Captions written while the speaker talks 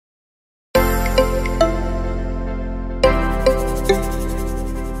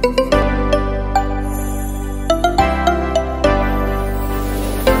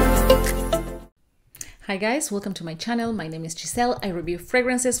Hi guys, welcome to my channel. My name is Giselle. I review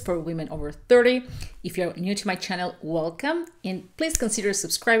fragrances for women over 30. If you're new to my channel, welcome. And please consider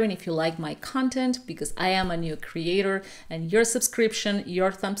subscribing if you like my content because I am a new creator and your subscription,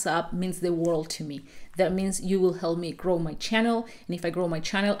 your thumbs up means the world to me. That means you will help me grow my channel. And if I grow my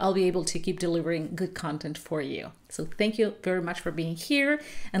channel, I'll be able to keep delivering good content for you. So thank you very much for being here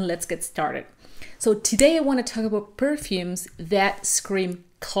and let's get started. So today I want to talk about perfumes that scream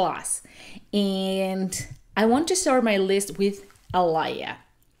class. And I want to start my list with Alaya.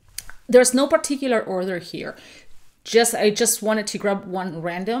 There's no particular order here. I just wanted to grab one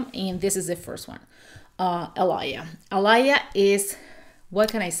random, and this is the first one. Alaya. Alaya is, what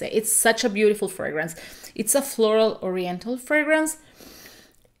can I say? It's such a beautiful fragrance. It's a floral oriental fragrance.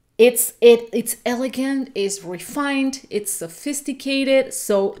 It's elegant, it's refined, it's sophisticated.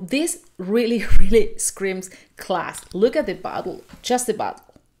 So this really screams class. Look at the bottle, just the bottle.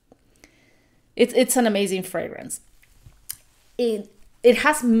 It's an amazing fragrance. It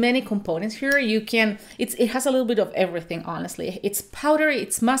has many components here. It has a little bit of everything, honestly. It's powdery,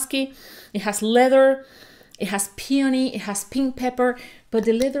 it's musky, it has leather, it has peony, it has pink pepper, but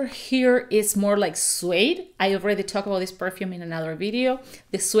the leather here is more like suede. I already talked about this perfume in another video.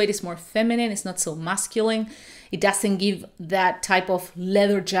 The suede is more feminine, it's not so masculine. It doesn't give that type of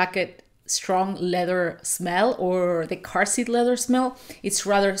leather jacket, strong leather smell or the car seat leather smell. It's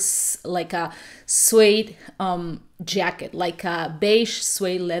rather like a suede jacket, like a beige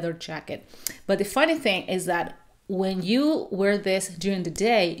suede leather jacket. But the funny thing is that when you wear this during the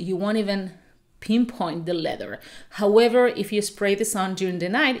day, you won't even pinpoint the leather. However, if you spray this on during the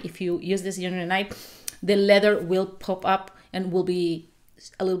night, if you use this during the night, the leather will pop up and will be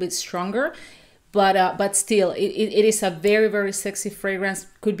a little bit stronger. But still, it is a very sexy fragrance.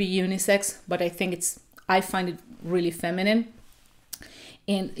 Could be unisex, but I find it really feminine.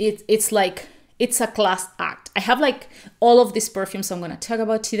 And it's a class act. I have like all of these perfumes I'm gonna talk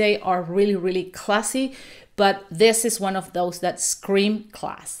about today are really classy, but this is one of those that scream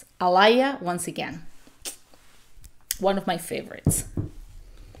class. Alaya, once again, one of my favorites.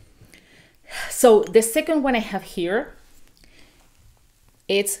 So the second one I have here,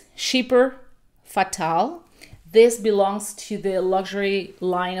 it's Chypre Fatale. This belongs to the luxury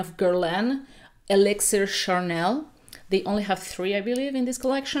line of Guerlain, Elixir Charnel. They only have 3, I believe, in this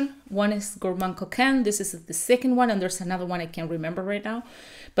collection. One is Gourmand Coquin. This is the second one, and there's another one I can't remember right now.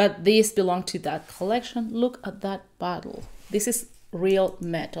 But these belong to that collection. Look at that bottle. This is real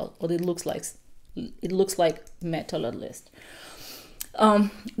metal, or it looks like metal at least.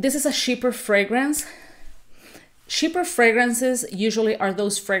 This is a Chypre fragrance. Chypre fragrances usually are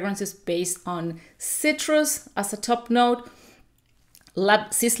those fragrances based on citrus as a top note,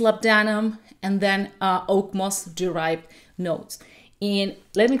 cislabdanum, and then oak moss derived notes. And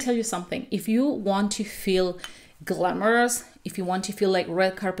let me tell you something, if you want to feel glamorous, if you want to feel like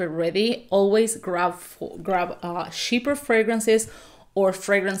red carpet ready, always grab Chypre fragrances or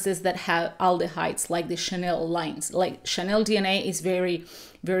fragrances that have aldehydes like the Chanel lines. Like Chanel DNA is very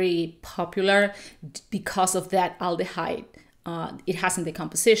popular because of that aldehyde it has in the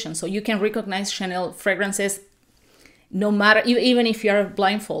composition. So you can recognize Chanel fragrances no matter, even if you're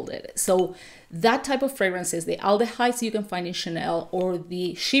blindfolded. So that type of fragrances, the aldehydes you can find in Chanel or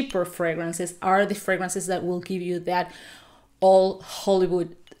the Chypre fragrances are the fragrances that will give you that all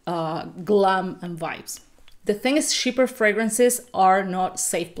Hollywood glam and vibes. The thing is, Chypre fragrances are not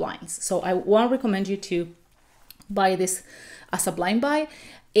safe blinds. So I won't recommend you to buy this as a blind buy.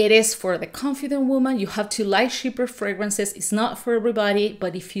 It is for the confident woman. You have to like Chypre fragrances. It's not for everybody,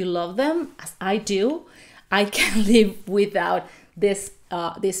 but if you love them, as I do, I can live without this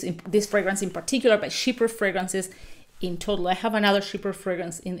fragrance in particular, but Chypre fragrances in total. I have another Chypre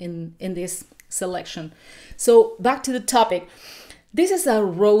fragrance in this selection. So back to the topic. This is a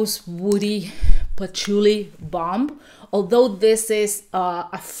rose woody patchouli bomb. Although this is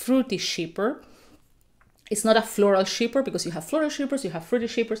a fruity Chypre, it's not a floral Chypre because you have floral Chypres, you have fruity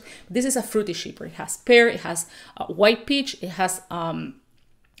Chypres. This is a fruity Chypre. It has pear, it has white peach, it has, I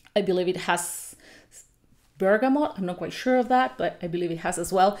believe it has bergamot. I'm not quite sure of that, but I believe it has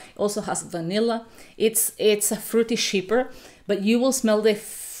as well. It also has vanilla. It's a fruity Chypre, but you will smell the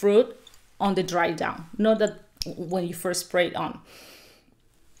fruit on the dry down, not that when you first spray it on.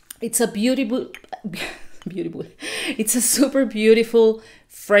 It's a it's a super beautiful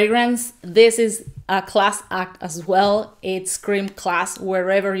fragrance. This is a class act as well. It screams class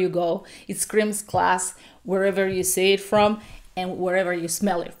wherever you go. It screams class wherever you see it from and wherever you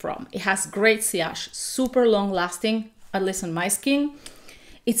smell it from. It has great sillage, super long lasting, at least on my skin.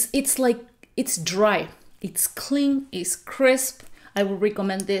 It's dry, it's clean, it's crisp. I would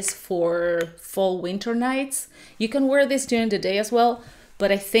recommend this for fall winter nights. You can wear this during the day as well,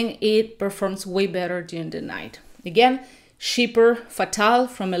 but I think it performs way better during the night. Again, Chypre Fatale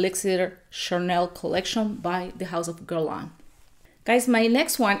from Elixir Charnel collection by the house of Guerlain. Guys, my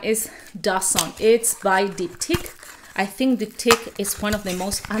next one is Dawson. It's by Diptyque. I think Diptyque is one of the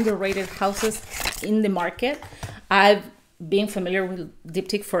most underrated houses in the market. I've been familiar with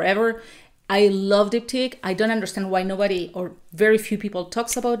Diptyque forever. I love Diptyque. I don't understand why nobody or very few people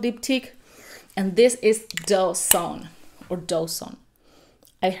talks about Diptyque. And this is Dawson or Dawson.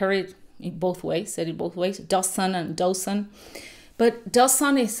 I heard it in both ways, said it both ways, Dawson and Dawson. But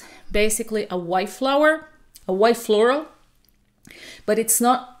Dawson is basically a white flower, a white floral, but it's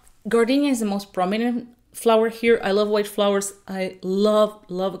not, gardenia is the most prominent flower here. I love white flowers. I love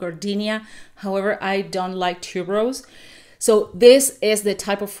gardenia. However, I don't like tuberose. So this is the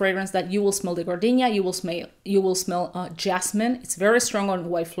type of fragrance that you will smell the gardenia, you will smell jasmine. It's very strong on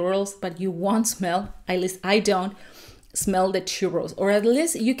white florals, but you won't smell, at least I don't, smell the tuberose. Or at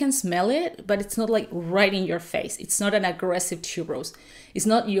least you can smell it, but it's not like right in your face. It's not an aggressive tuberose. It's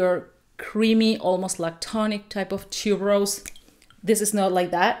not your creamy, almost lactonic type of tuberose. This is not like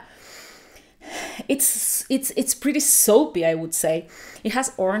that. It's pretty soapy, I would say. It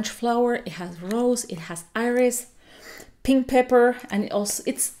has orange flower, it has rose, it has iris, pink pepper, and it also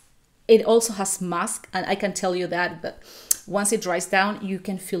has musk. And I can tell you that once it dries down, you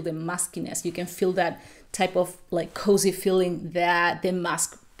can feel the muskiness. You can feel that type of like cozy feeling that the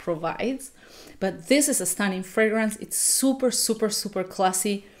musk provides. But this is a stunning fragrance. It's super, super, super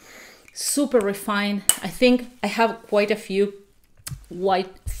classy, super refined. I think I have quite a few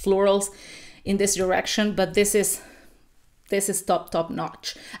white florals in this direction, but this is top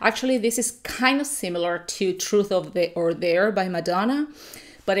notch. Actually, this is kind of similar to Truth of the or Dare by Madonna,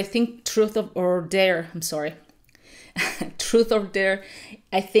 but I think Truth or Dare,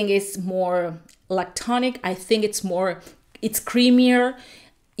 I think it's more lactonic. I think it's creamier.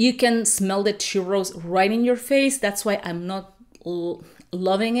 You can smell the tuberose right in your face. That's why I'm not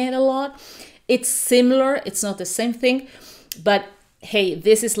loving it a lot. It's similar, it's not the same thing, but hey,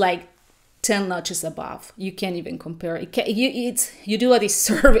 this is like 10 notches above. You can't even compare. You do a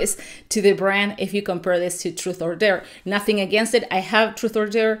disservice to the brand if you compare this to Truth or Dare. Nothing against it. I have Truth or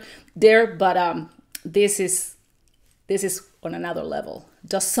Dare, but this is on another level.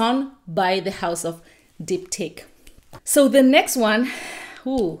 Dawson by the house of Diptyque. So the next one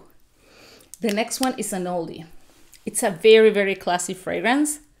is an oldie. It's a very, very classy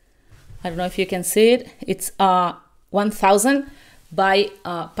fragrance. I don't know if you can see it. It's 1000 by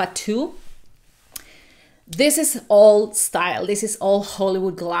Patou. This is all style. This is all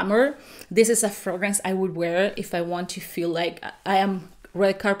Hollywood glamour. This is a fragrance I would wear if I want to feel like I am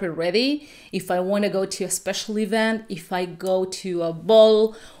red carpet ready, if I want to go to a special event, if I go to a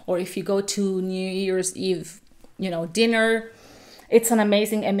ball, or if you go to New Year's Eve, dinner. It's an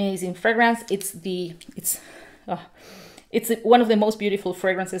amazing, amazing fragrance. It's one of the most beautiful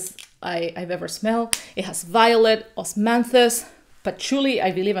fragrances I've ever smelled. It has violet, osmanthus, patchouli.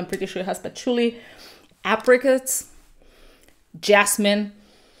 I'm pretty sure it has patchouli, apricots, jasmine,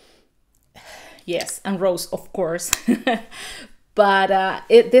 yes, and rose, of course. But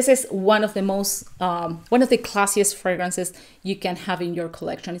this is one of the classiest fragrances you can have in your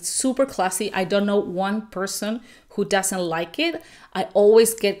collection. It's super classy. I don't know one person who doesn't like it. I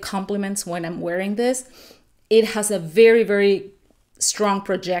always get compliments when I'm wearing this. It has a very, very strong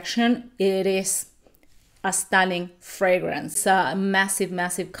projection. It is a stunning fragrance. It's a massive,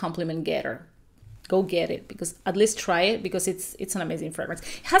 massive compliment getter. Go get it, because at least try it, because it's an amazing fragrance.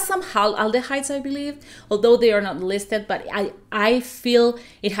 It has some aldehydes, I believe, although they are not listed, but I feel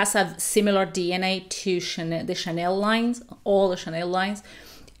it has a similar DNA to the Chanel lines, all the Chanel lines.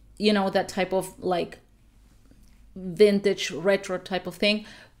 That type of like vintage retro type of thing,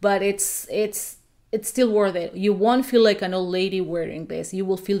 but it's still worth it. You won't feel like an old lady wearing this. You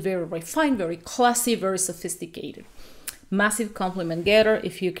will feel very refined, very classy, very sophisticated. Massive compliment getter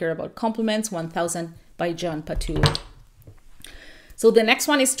if you care about compliments. 1000 by John Patou. So the next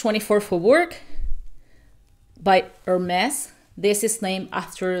one is 24 Faubourg by Hermès. This is named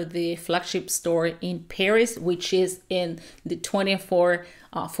after the flagship store in Paris, which is in the 24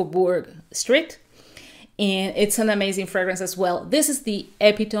 Faubourg Street. And it's an amazing fragrance as well. This is the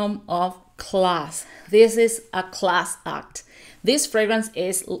epitome of class. This is a class act. This fragrance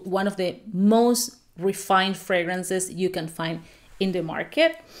is one of the most refined fragrances you can find in the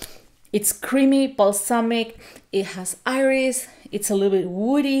market. It's creamy, balsamic, it has iris, it's a little bit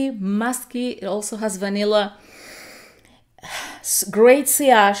woody, musky, it also has vanilla. Great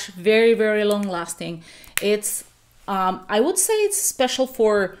sillage, very, very long lasting. It's I would say it's special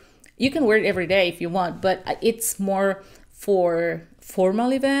for, you can wear it every day if you want, but it's more for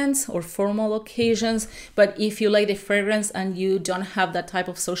formal events or formal occasions. But if you like the fragrance and you don't have that type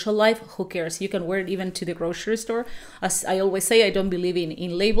of social life, who cares? You can wear it even to the grocery store. As I always say, I don't believe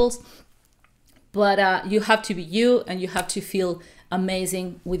in labels, but you have to be you, and you have to feel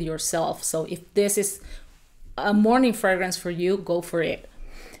amazing with yourself. So if this is a morning fragrance for you, go for it.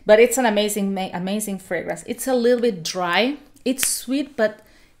 But it's an amazing fragrance. It's a little bit dry. It's sweet, but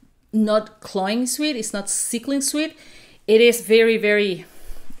not cloying sweet. It's not sickling sweet. It is very, very,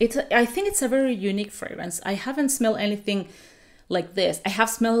 I think it's a very unique fragrance. I haven't smelled anything like this. I have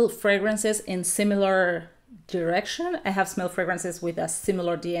smelled fragrances in similar direction. I have smelled fragrances with a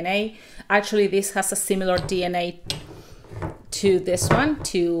similar DNA. Actually, this has a similar DNA to this one,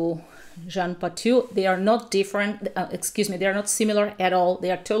 to Jean Patou. They are not different, they are not similar at all.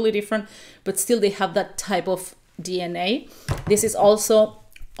 They are totally different, but still they have that type of DNA. This is also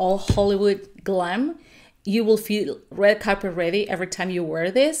all Hollywood glam. You will feel red carpet ready every time you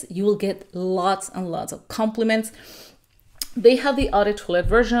wear this. You will get lots and lots of compliments. They have the eau de toilette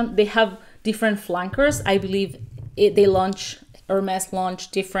version. They have different flankers. I believe Hermes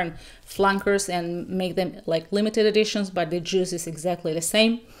launched different flankers and make them like limited editions, but the juice is exactly the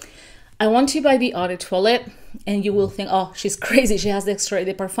same. I want to buy the eau de toilette, and you will think, oh, she's crazy, she has the extrait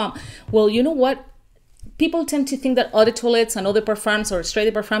de parfum. Well, you know what? People tend to think that eau de toilettes and eau de parfums or extrait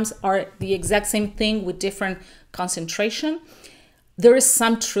de parfums are the exact same thing with different concentration. There is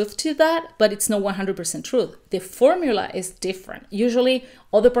some truth to that, but it's not 100% truth. The formula is different. Usually,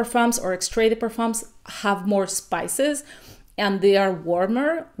 eau de parfums or extrait de parfums have more spices and they are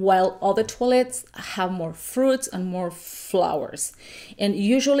warmer, while eau de toilettes have more fruits and more flowers. And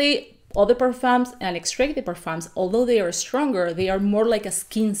usually, eau de parfums and extrait de parfums, although they are stronger, they are more like a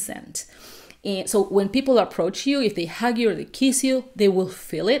skin scent. And so when people approach you, if they hug you or they kiss you, they will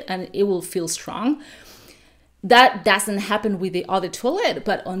feel it and it will feel strong. That doesn't happen with the eau de toilette,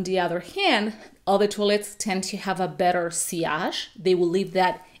 but on the other hand, eau de toilettes tend to have a better sillage. They will leave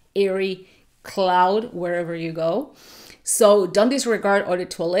that airy cloud wherever you go. So don't disregard eau de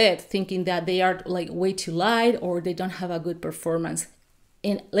toilette thinking that they are like way too light or they don't have a good performance.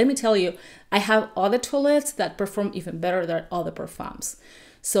 And let me tell you, I have eau de toilettes that perform even better than eau de parfums.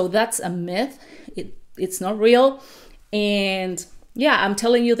 So that's a myth. It's not real. And yeah, I'm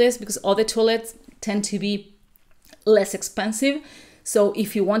telling you this because eau de toilettes tend to be less expensive. So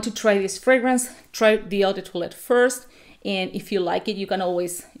if you want to try this fragrance, try the eau de toilette first. And if you like it, you can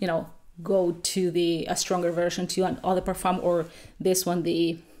always, go to a stronger version, to an eau de parfum, or this one,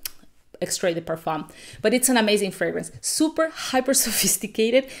 the extrait de parfum. But it's an amazing fragrance, super hyper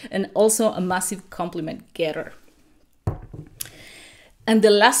sophisticated, and also a massive compliment getter. And the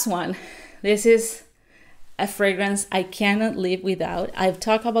last one, this is a fragrance I cannot live without. I've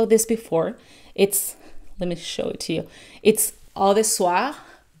talked about this before. Let me show it to you. It's Eau de Soie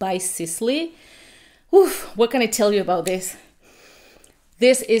by Sisley. Oof, what can I tell you about this?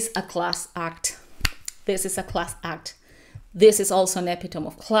 This is a class act. This is a class act. This is also an epitome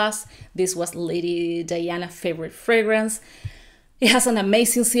of class. This was Lady Diana's favorite fragrance. It has an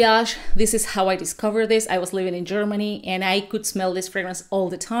amazing sillage. This is how I discovered this. I was living in Germany and I could smell this fragrance all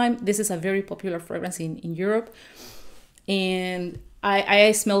the time. This is a very popular fragrance in Europe. And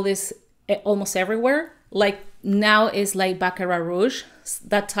I smell this almost everywhere. Like now is like Baccarat Rouge,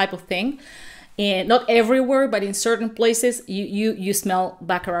 that type of thing. And not everywhere, but in certain places you smell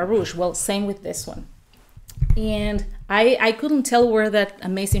Baccarat Rouge. Well, same with this one. And I couldn't tell where that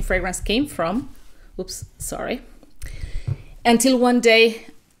amazing fragrance came from. Oops, sorry. Until one day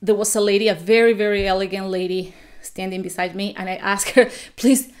there was a lady, a very, very elegant lady standing beside me. And I asked her,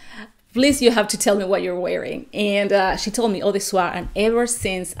 please, you have to tell me what you're wearing. And she told me Eau de Soie. And ever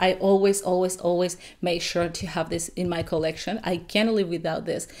since, I always make sure to have this in my collection. I can't live without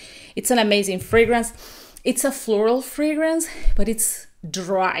this. It's an amazing fragrance. It's a floral fragrance, but it's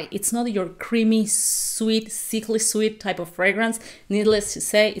dry. It's not your creamy, sweet, sickly sweet type of fragrance. Needless to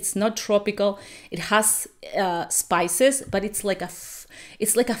say, it's not tropical. It has spices, but it's like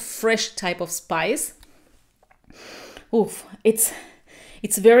a fresh type of spice. Oof, it's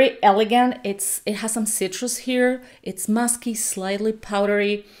very elegant. It has some citrus here. It's musky, slightly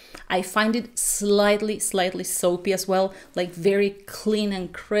powdery. I find it slightly soapy as well, like very clean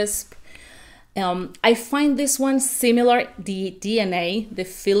and crisp. I find this one similar, the DNA, the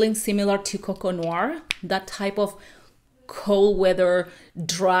feeling similar to Coco Noir, that type of cold weather,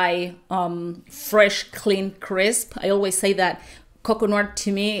 dry, fresh, clean, crisp. I always say that Coco Noir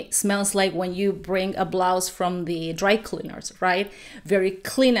to me smells like when you bring a blouse from the dry cleaners, right? Very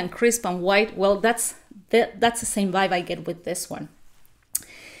clean and crisp and white. Well, that's that's the same vibe I get with this one.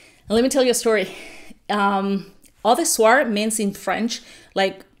 And let me tell you a story. Eau de soir means in French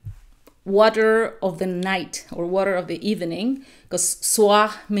like water of the night or water of the evening, because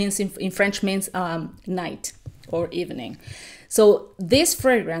soir means in French means night or evening. So this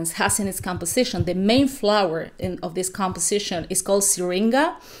fragrance has in its composition, the main flower of this composition is called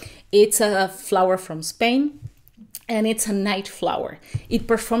syringa. It's a flower from Spain, and it's a night flower. It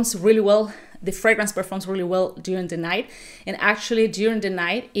performs really well. The fragrance performs really well during the night. And actually during the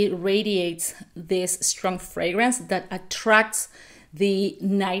night, it radiates this strong fragrance that attracts the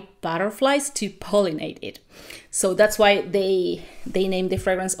night butterflies to pollinate it. So that's why they name the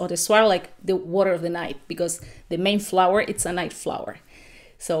fragrance eau de soir, like the water of the night, because the main flower, it's a night flower.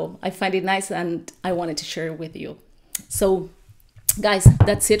 So I find it nice and I wanted to share it with you. So guys,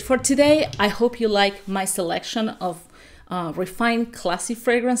 that's it for today. I hope you like my selection of refined classy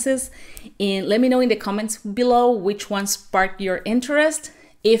fragrances, and let me know in the comments below which ones sparked your interest,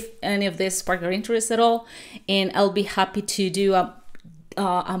 if any of this sparked your interest at all, and I'll be happy to do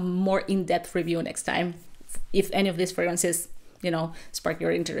a more in-depth review next time if any of these fragrances, you know, spark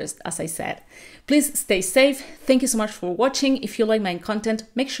your interest. As I said, please stay safe. Thank you so much for watching. If you like my content,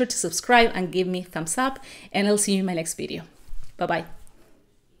 make sure to subscribe and give me a thumbs up, and I'll see you in my next video. Bye bye.